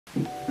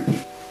Hey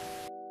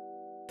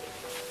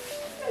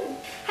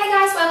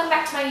guys, welcome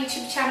back to my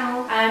YouTube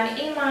channel. I'm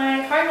in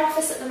my home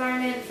office at the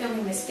moment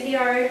filming this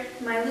video.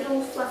 My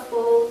little fluff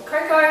ball,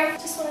 Coco,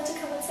 just wanted to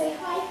come and say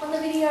hi on the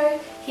video.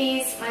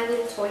 He's my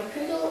little toy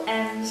poodle,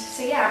 and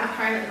so yeah, I'm at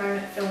home at the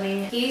moment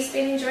filming. He's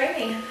been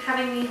enjoying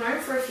having me home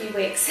for a few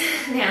weeks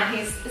now.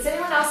 Is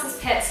anyone else's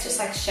pets just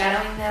like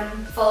shadowing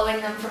them,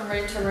 following them from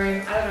room to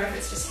room? I don't know if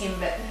it's just him,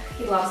 but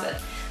he loves it.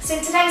 So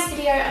in today's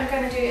video, I'm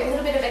going to do a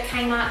little bit of a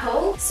Kmart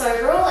haul. So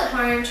we're all at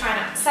home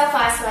trying to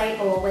self-isolate,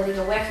 or whether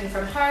you're working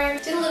from home.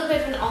 Did a little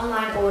bit of an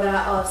online order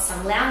of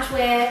some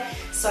loungewear,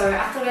 so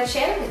I thought I'd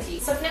share them with you.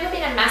 So I've never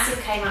been a massive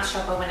Kmart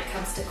shopper when it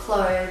comes to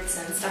clothes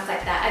and stuff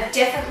like that. I've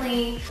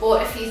definitely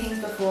bought a few things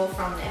before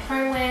from their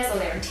homewares or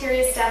their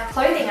interior stuff.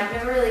 Clothing, I've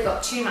never really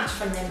got too much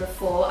from them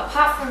before,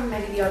 apart from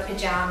maybe the odd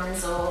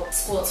pajamas or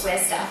sportswear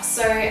stuff.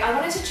 So I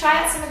wanted to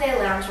try out some of their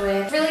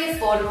loungewear. Really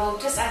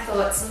affordable, just I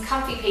thought some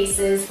comfy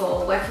pieces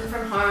for working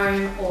from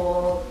home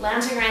or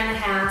lounging around the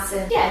house,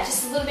 and yeah,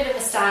 just a little bit of a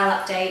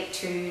style update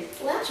to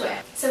loungewear.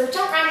 So we'll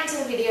jump right into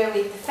the video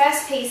with the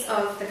first piece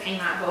of the Kmart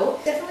haul.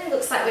 Definitely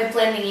looks like we're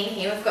blending in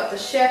here. We've got the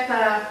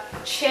Sherpa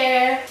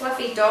chair,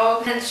 fluffy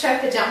dog, and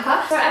Sherpa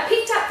jumper. So I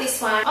picked up this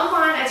one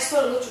online. I just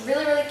thought it looked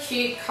really, really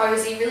cute,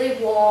 cozy,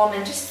 really warm,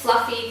 and just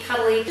fluffy,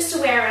 cuddly, just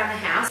to wear around the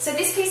house. So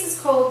this piece is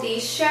called the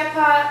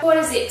Sherpa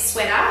quarter zip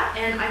sweater,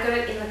 and I got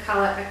it in the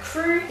color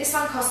Ecru. This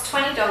one cost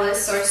 $20,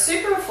 so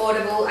super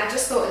affordable. I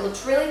just thought it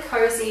looked really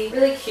cozy,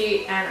 really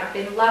cute, and I've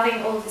been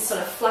loving all of this sort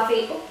of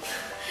fluffy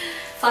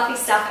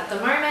stuff at the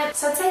moment.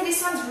 So I'd say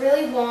this one's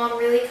really warm,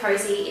 really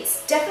cozy.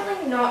 It's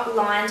definitely not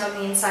lined on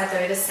the inside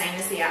though, the same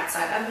as the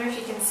outside. I don't know if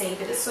you can see,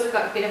 but it's sort of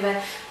got a bit of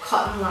a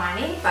cotton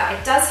lining, but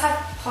it does have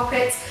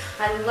pockets.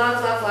 I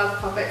love, love, love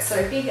pockets, so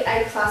big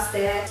A+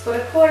 there. It's got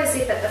a quarter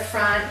zip at the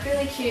front,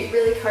 really cute,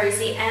 really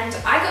cozy, and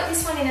I got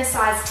this one in a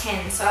size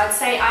 10, so I'd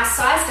say I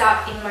sized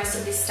up in most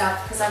of this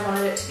stuff because I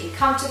wanted it to be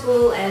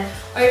comfortable and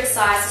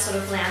oversized to sort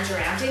of lounge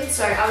around in.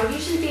 So I would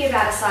usually be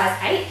about a size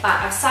 8, but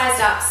I've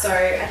sized up, so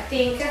I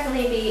think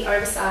definitely be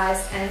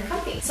oversized and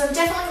comfy. So I'm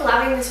definitely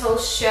loving this whole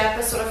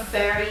Sherpa sort of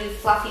furry,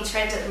 fluffy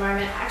trend at the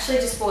moment. I actually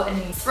just bought a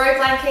new throw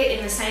blanket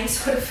in the same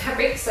sort of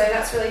fabric, so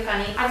that's really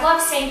funny. I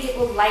love seeing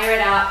people layer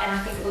it up, and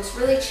I think it looks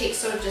really chic,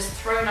 sort of just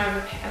thrown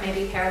over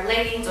maybe a pair of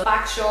leggings or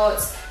bike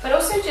shorts, but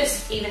also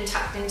just even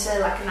tucked into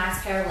like a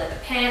nice pair of leather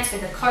pants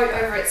with a coat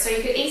over it, so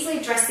you could easily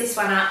dress this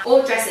one up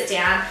or dress it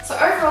down. So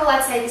overall,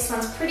 I'd say this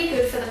one's pretty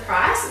good for the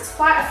price. It's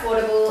quite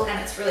affordable and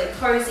it's really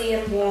cozy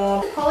and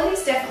warm. The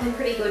quality's definitely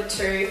pretty good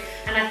too,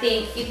 and I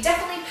think you'd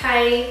definitely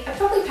pay, I'd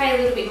probably pay a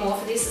little bit more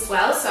for this as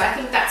well, so I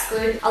think that's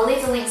good. I'll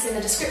leave the links in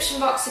the description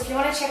box if you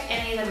want to check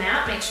any of them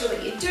out. Make sure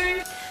that you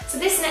do. So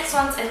this next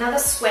one's another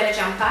sweater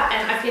jumper,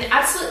 and I've been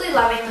absolutely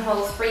loving the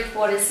whole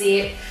 3/4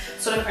 zip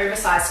sort of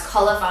oversized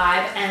collar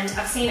vibe, and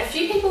I've seen a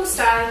few people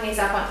styling these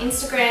up on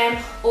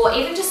Instagram or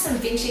even just some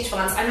vintage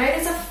ones. I know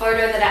there's a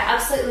photo that I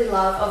absolutely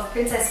love of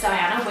Princess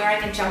Diana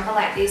wearing a jumper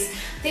like this.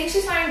 I think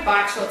she's wearing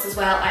bike shorts as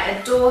well. I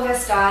adore her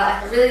style.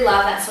 I really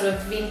love that sort of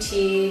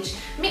vintage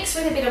mixed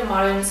with a bit of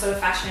modern sort of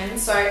fashion,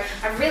 so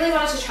I really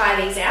wanted to try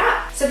these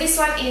out. So this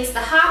one is the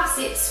half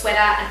zip sweater,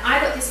 and I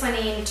got this one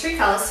in 2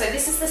 colors. So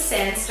this is the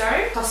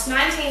sandstone, cost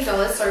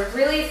 $19, so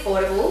really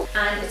affordable,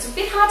 and it's a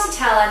bit hard to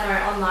tell, I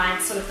know, online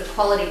sort of the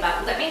quality, but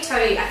let me tell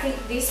you, I think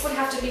this would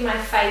have to be my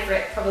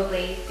favorite,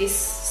 probably this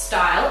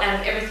style, out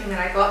of everything that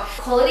I got.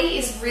 Quality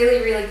is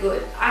really, really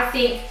good. I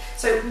think,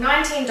 so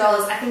 $19,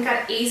 I think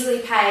I'd easily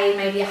pay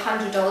maybe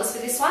 $100 for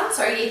this one.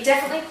 So you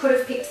definitely could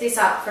have picked this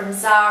up from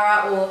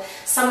Zara or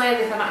somewhere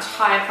with a much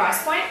higher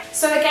price point.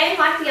 So again,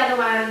 like the other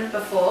one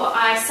before,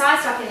 I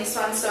sized up in this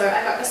one, so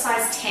I got the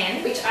size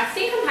 10, which I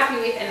think I'm happy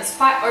with, and it's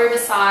quite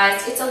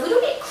oversized. It's a little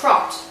bit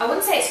cropped. I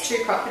wouldn't say it's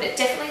too cropped, but it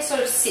definitely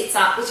sort of sits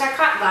up, which I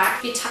quite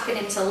like. You tuck it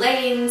into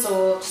leggings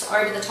or just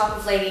over the top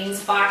of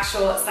leggings, bike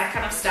shorts, that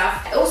kind of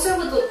stuff. It also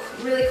would look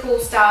really cool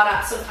styled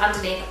up sort of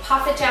underneath a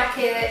puffer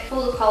jacket,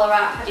 pull the collar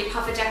up, have your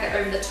puffer jacket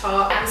over the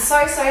top. I'm so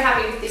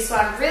happy with this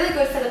one. Really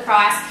good for the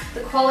price. The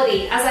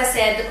quality, as I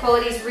said, the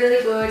quality is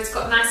really good. It's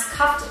got nice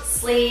cuffed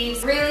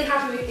sleeves. Really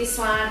happy with this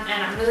one,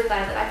 and I'm really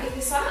glad that I picked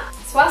this one up.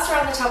 So whilst we're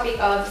on the topic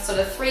of sort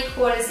of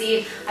 3/4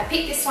 zip, I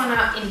picked this one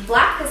up in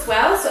black as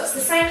well, so it's the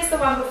same as the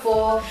one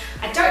before.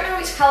 I don't know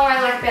which color I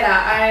like better.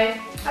 I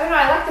don't know,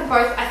 I like them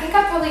both. I think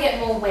I'd probably get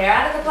more wear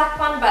out of the black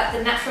one, but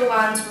the natural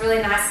one's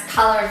really nice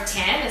color of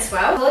tan as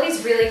well.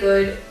 Quality's really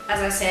good,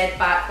 as I said,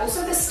 but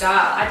also the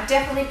style. I'd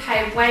definitely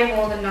pay way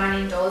more than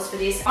 $19 for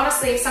this.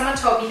 Honestly, if someone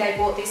told me they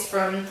bought this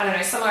from, I don't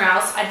know, somewhere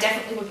else, I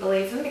definitely would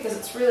believe them because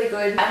it's really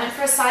good. I went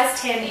for a size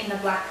 10 in the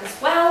black as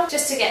well,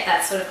 just to get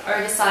that sort of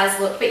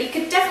oversized look, but you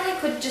could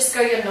just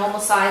go your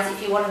normal size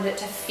if you wanted it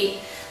to fit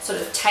sort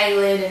of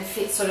tailored and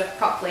fit sort of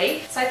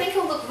properly. So I think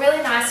it'll look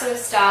really nice sort of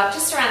style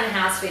just around the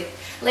house with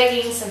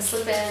leggings, some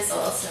slippers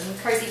or some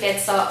cozy bed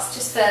socks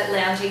just for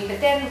lounging.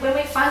 But then when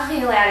we're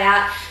finally allowed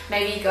out,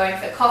 maybe you're going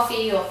for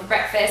coffee or for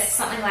breakfast,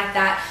 something like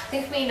that. I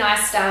think it'd be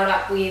nice styled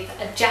up with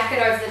a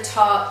jacket over the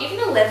top. Even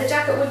a leather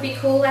jacket would be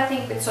cool, I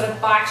think, with sort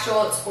of bike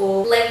shorts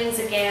or leggings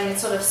again with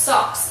sort of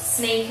socks,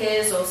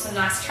 sneakers, or some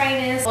nice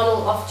trainers.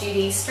 Model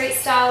off-duty street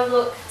style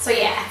look. So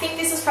yeah, I think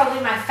this is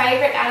probably my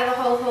favourite out of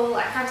the whole haul.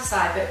 I can't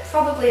decide, but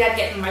probably I'd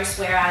get the most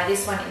wear out of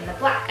this one in the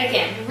black.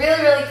 Again,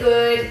 really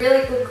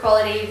good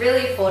quality,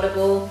 really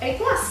affordable, A+.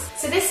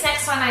 So this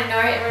next one I know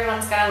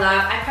everyone's gonna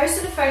love. I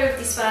posted a photo of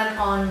this one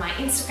on my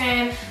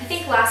Instagram, I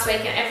think last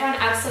week, and everyone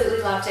absolutely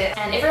loved it.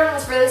 And everyone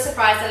was really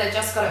surprised that I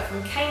just got it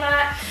from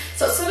Kmart.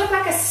 So it's sort of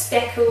like a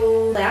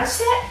speckle lounge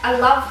set. I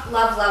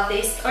love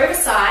this.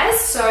 Oversized,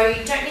 so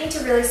you don't need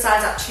to really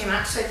size up too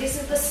much. So this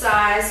is the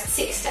size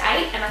 6 to 8,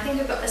 and I think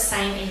we've got the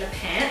same in the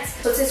pants.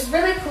 So it's this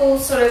really cool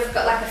sort of,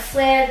 got like a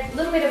flared,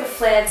 little bit of a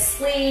flared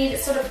sleeve,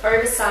 sort of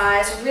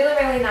oversized,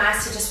 really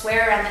nice to just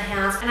wear around the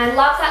house. And I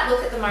love that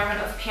look at the moment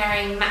of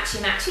pairing matchy,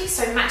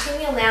 so matching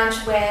your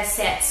loungewear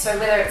sets. So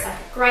whether it's like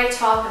a grey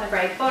top and a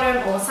grey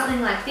bottom or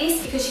something like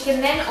this, because you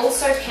can then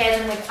also pair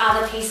them with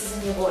other pieces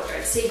in your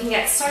wardrobe. So you can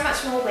get so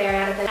much more wear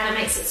out of it, and it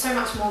makes it so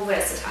much more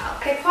versatile.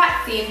 They're quite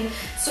thin,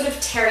 sort of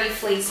terry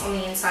fleece on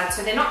the inside,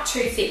 so they're not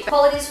too thick. The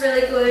quality's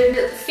really good,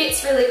 the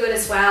fit's really good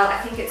as well. I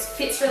think it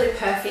fits really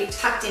perfect,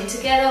 tucked in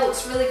together,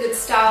 looks really good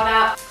styled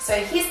up. So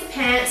here's the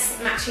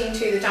pants matching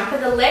to the jumper.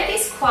 The leg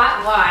is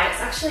quite wide,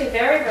 it's actually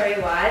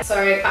very wide. So,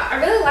 but I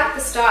really like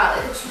the style.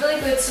 It looks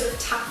really good sort of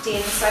tucked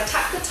in. So I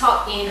tuck the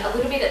top in a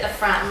little bit at the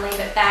front and leave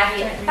it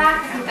baggy at the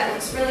back. I think that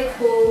looks really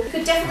cool. You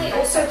could definitely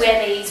also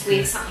wear these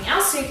with something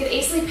else. So you could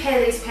easily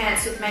pair these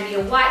pants with maybe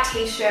a white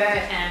t-shirt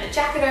and a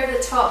jacket over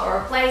the top,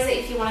 or a blazer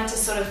if you wanted to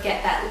sort of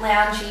get that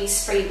loungy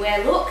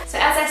streetwear look. So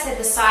as I said,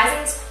 the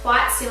sizing's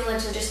quite similar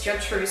to just your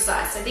true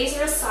size. So these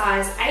are a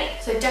size 8,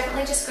 so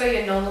definitely just go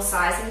your normal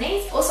size in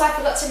these. Also, I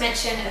forgot to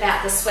mention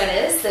about the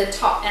sweaters, the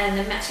top and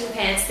the matching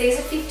pants. These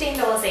are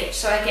 $15 each,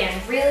 so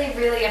again, really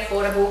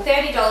affordable.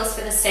 $30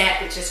 for the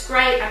set, which is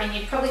great. I mean,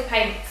 you'd probably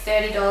pay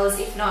 $30,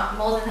 if not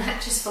more than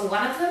that, just for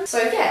one of them. So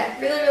yeah,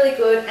 really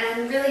good,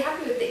 and really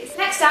happy with these.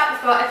 Next up,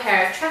 we've got a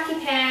pair of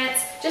tracky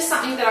pants. Just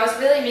something that I was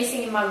really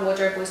missing in my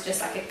wardrobe was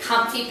just like a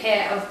comfy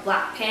pair of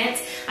black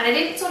pants, and I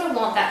didn't sort of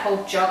want that whole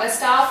jogger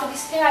style for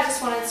this pair. I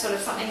just wanted sort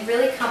of something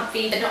really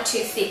comfy but not too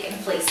thick and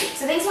fleecy.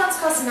 So these ones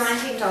cost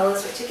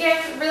 $19, which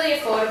again, really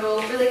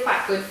affordable, really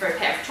quite good for a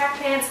pair of track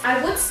pants.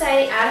 I would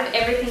say out of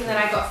everything that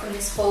I got from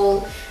this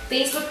haul,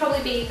 these would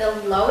probably be the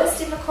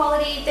lowest in the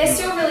quality. They're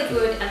still really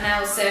good and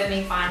they'll serve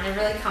me fine. They're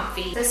really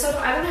comfy. They're sort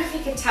of, I don't know if you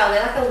can tell,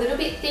 they're like a little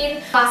bit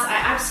thin. Plus, I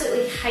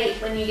absolutely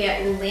hate when you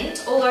get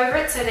lint all over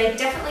it, so they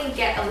definitely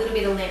get a little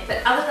bit of lint.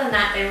 But other than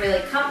that, they're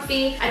really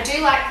comfy. I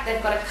do like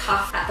they've got a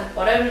cuff at the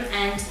bottom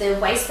and the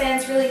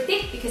waistband's really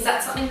thick, because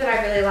that's something that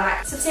I really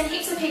like. So I've seen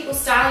heaps of people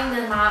styling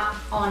them up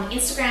on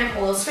Instagram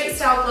or street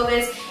style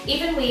bloggers,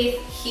 even with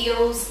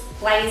heels,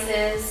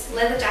 blazers,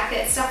 leather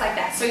jackets, stuff like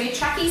that. So your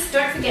trackies,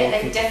 don't forget,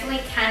 they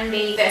definitely can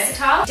be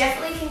versatile.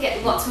 Definitely can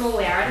get lots more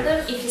wear out of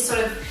them if you're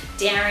sort of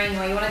daring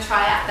or you want to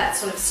try out that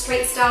sort of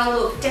street style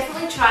look.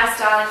 Definitely try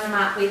styling them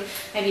up with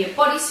maybe a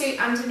bodysuit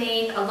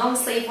underneath, a long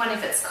sleeve one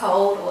if it's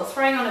cold, or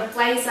throwing on a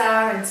blazer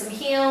and some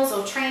heels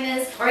or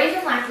trainers, or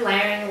even like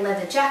layering a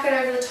leather jacket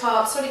over the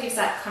top. Sort of gives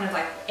that kind of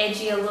like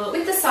edgier look.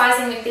 With the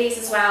sizing with these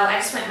as well, I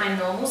just went my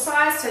normal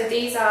size. So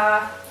these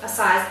are a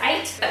size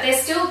 8, but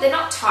they're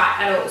not tight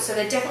at all, so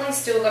they're definitely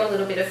still got a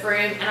little bit of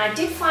room. And I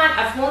did find,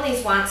 I've worn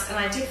these once, and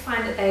I did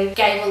find that they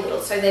gave a little,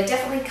 so they're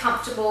definitely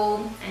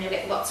comfortable and you'll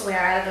get lots of wear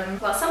out of them.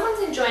 Well, someone's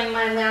enjoying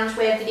my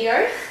loungewear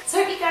video,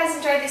 so hope you guys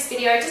enjoyed this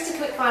video. Just a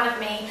quick one of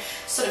me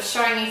sort of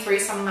showing you through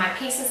some of my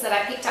pieces that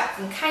I picked up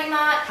from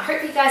Kmart. I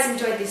hope you guys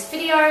enjoyed this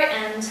video,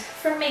 and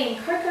from me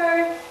and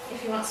Coco,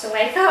 if he wants to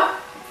wake up,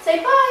 say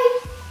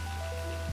bye!